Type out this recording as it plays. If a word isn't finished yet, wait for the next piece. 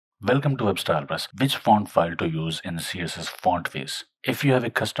Welcome to WebStylePress. Which font file to use in CSS font face? If you have a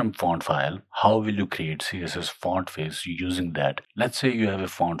custom font file, how will you create CSS font face using that? Let's say you have a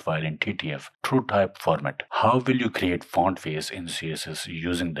font file in TTF TrueType format. How will you create font face in CSS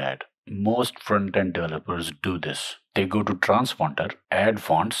using that? Most front-end developers do this. They go to transfonder, add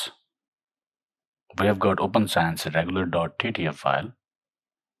fonts. We have got OpenScience regular.ttf file.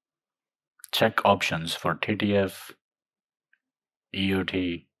 Check options for TTF,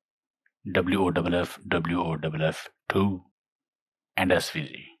 EOT, WOFF, WOFF2, and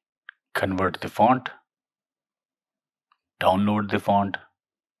SVG. Convert the font, download the font.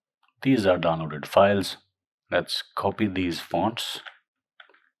 These are downloaded files. Let's copy these fonts.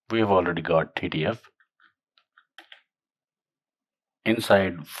 We have already got TTF.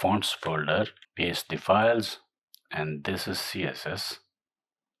 Inside fonts folder, paste the files, and this is CSS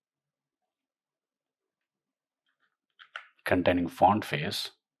containing font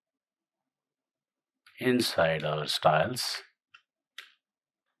face. Inside our styles,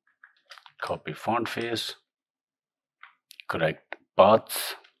 copy font face, correct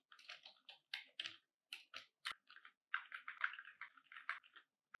paths,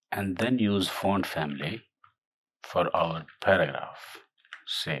 and then use font family for our paragraph.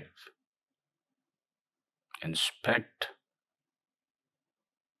 Save. Inspect.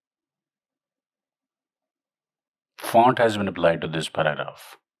 Font has been applied to this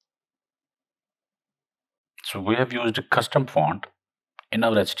paragraph. So we have used a custom font in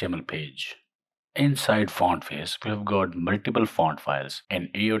our HTML page. Inside font face, we have got multiple font files in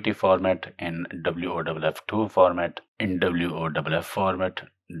EOT format, in WOFF2 format, in WOFF format,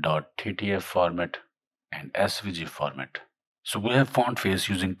 .ttf format, and SVG format. So we have font face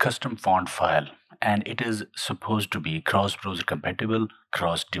using custom font file, and it is supposed to be cross-browser compatible,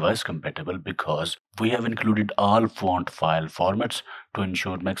 cross-device compatible, because we have included all font file formats to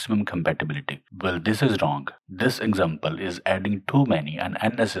ensure maximum compatibility. Well, this is wrong. This example is adding too many and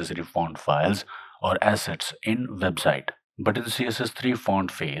unnecessary font files or assets in website. But in CSS3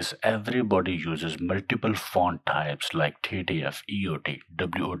 font face, everybody uses multiple font types like TTF, EOT,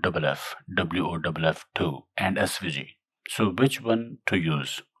 WOFF, WOFF2, and SVG. So which one to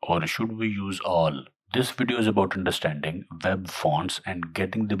use, or should we use all? This video is about understanding web fonts and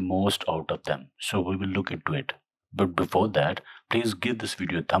getting the most out of them, so we will look into it. But before that, please give this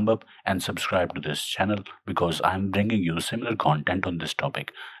video a thumb up and subscribe to this channel, because I am bringing you similar content on this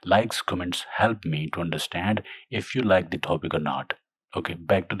topic. Likes, comments help me to understand if you like the topic or not. Okay,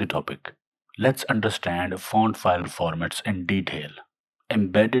 back to the topic. Let's understand font file formats in detail.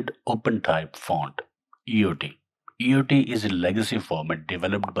 Embedded OpenType font, EOT. EOT is a legacy format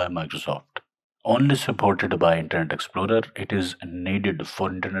developed by Microsoft. Only supported by Internet Explorer, it is needed for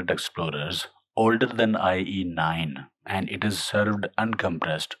Internet Explorers older than IE 9, and it is served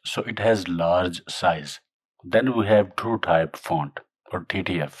uncompressed, so it has large size. Then we have TrueType Font, or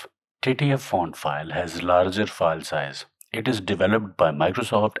TTF. TTF font file has larger file size. It is developed by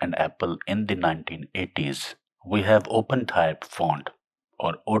Microsoft and Apple in the 1980s. We have OpenType Font,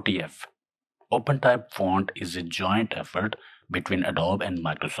 or OTF. OpenType Font is a joint effort between Adobe and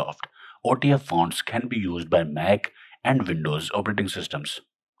Microsoft. OTF fonts can be used by Mac and Windows operating systems.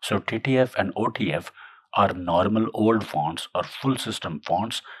 So TTF and OTF are normal old fonts or full system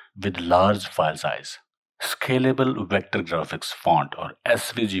fonts with large file size. Scalable Vector Graphics Font, or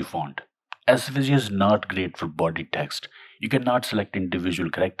SVG font. SVG is not great for body text. You cannot select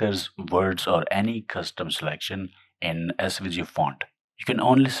individual characters, words, or any custom selection in SVG font. You can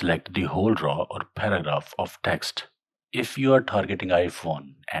only select the whole row or paragraph of text. If you are targeting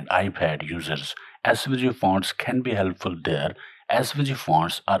iPhone and iPad users, SVG fonts can be helpful there. SVG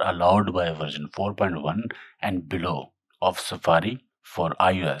fonts are allowed by version 4.1 and below of Safari for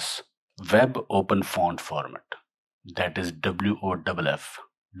iOS. Web Open Font Format, that is WOFF.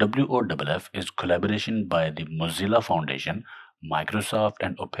 WOFF is collaboration by the Mozilla Foundation, Microsoft,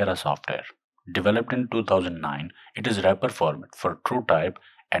 and Opera Software. Developed in 2009, it is wrapper format for TrueType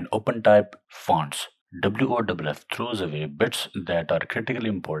and OpenType fonts. WOFF throws away bits that are critically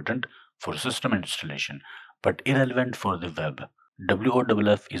important for system installation but irrelevant for the web.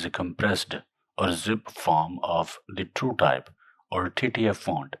 WOFF is a compressed or zip form of the TrueType or TTF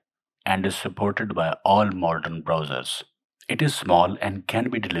font and is supported by all modern browsers. It is small and can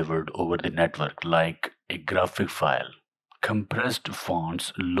be delivered over the network like a graphic file. Compressed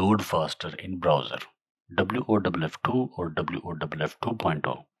fonts load faster in browser. WOFF2 or WOFF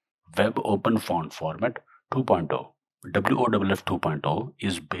 2.0. Web Open Font Format 2.0. WOFF 2.0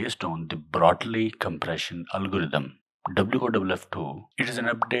 is based on the Brotli compression algorithm. WOFF2, it is an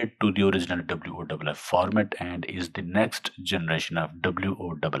update to the original WOFF format and is the next generation of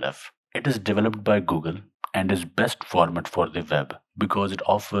WOFF. It is developed by Google and is best format for the web because it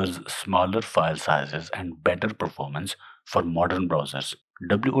offers smaller file sizes and better performance for modern browsers.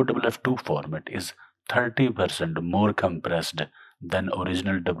 WOFF2 format is 30% more compressed than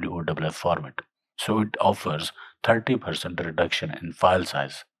original WOFF format, so it offers 30% reduction in file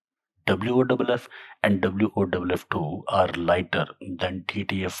size. WOFF and WOFF2 are lighter than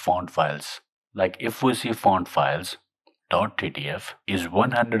TTF font files. Like if we see font files, .ttf is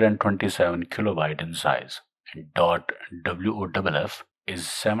 127 kilobyte in size and .woff is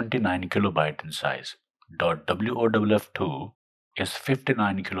 79 kilobyte in size. .woff2 is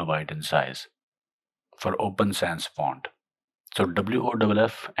 59 kilobyte in size for Open Sans font. So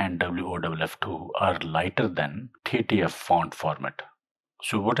WOFF and WOFF2 are lighter than TTF font format.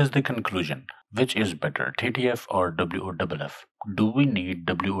 So what is the conclusion? Which is better, TTF or WOFF? Do we need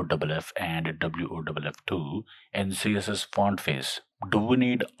WOFF and WOFF2 in CSS font face? Do we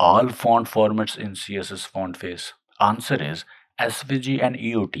need all font formats in CSS font face? Answer is SVG and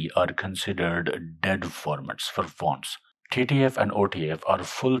EOT are considered dead formats for fonts. TTF and OTF are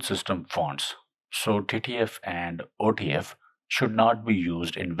full system fonts. So TTF and OTF should not be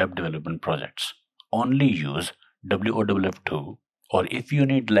used in web development projects. Only use WOFF2, or if you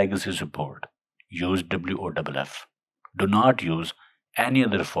need legacy support, use WOFF. Do not use any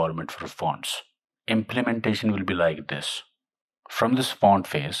other format for fonts. Implementation will be like this. From this font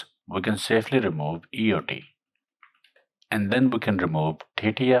face, we can safely remove EOT. And then we can remove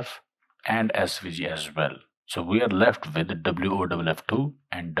TTF and SVG as well. So we are left with WOFF2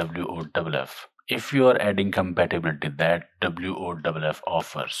 and WOFF. If you are adding compatibility that WOFF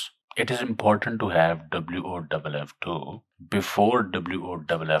offers, it is important to have WOFF2 before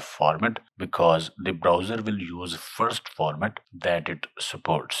WOFF format because the browser will use first format that it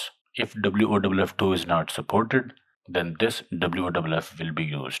supports. If WOFF2 is not supported, then this WOFF will be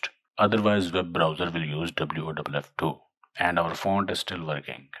used. Otherwise, web browser will use WOFF2 and our font is still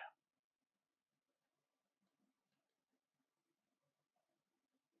working.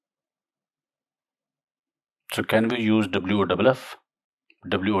 So can we use WOFF?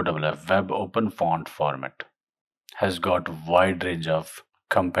 WOFF Web Open Font Format has got wide range of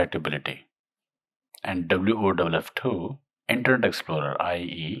compatibility, and WOFF2 Internet Explorer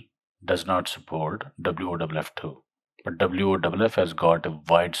IE does not support WOFF2, but WOFF has got a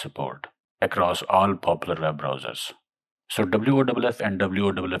wide support across all popular web browsers. So WOFF and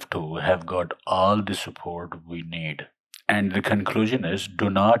WOFF2 have got all the support we need. And the conclusion is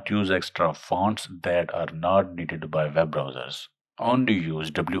do not use extra fonts that are not needed by web browsers. Only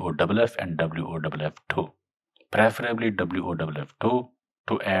use WOFF and WOFF2, preferably WOFF2.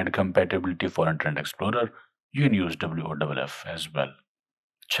 To add compatibility for Internet Explorer, you can use WOFF as well.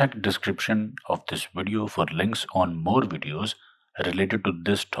 Check description of this video for links on more videos related to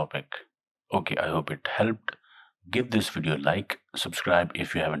this topic. Okay, I hope it helped. Give this video a like, subscribe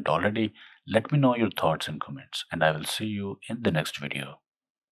if you haven't already. Let me know your thoughts and comments, and I will see you in the next video.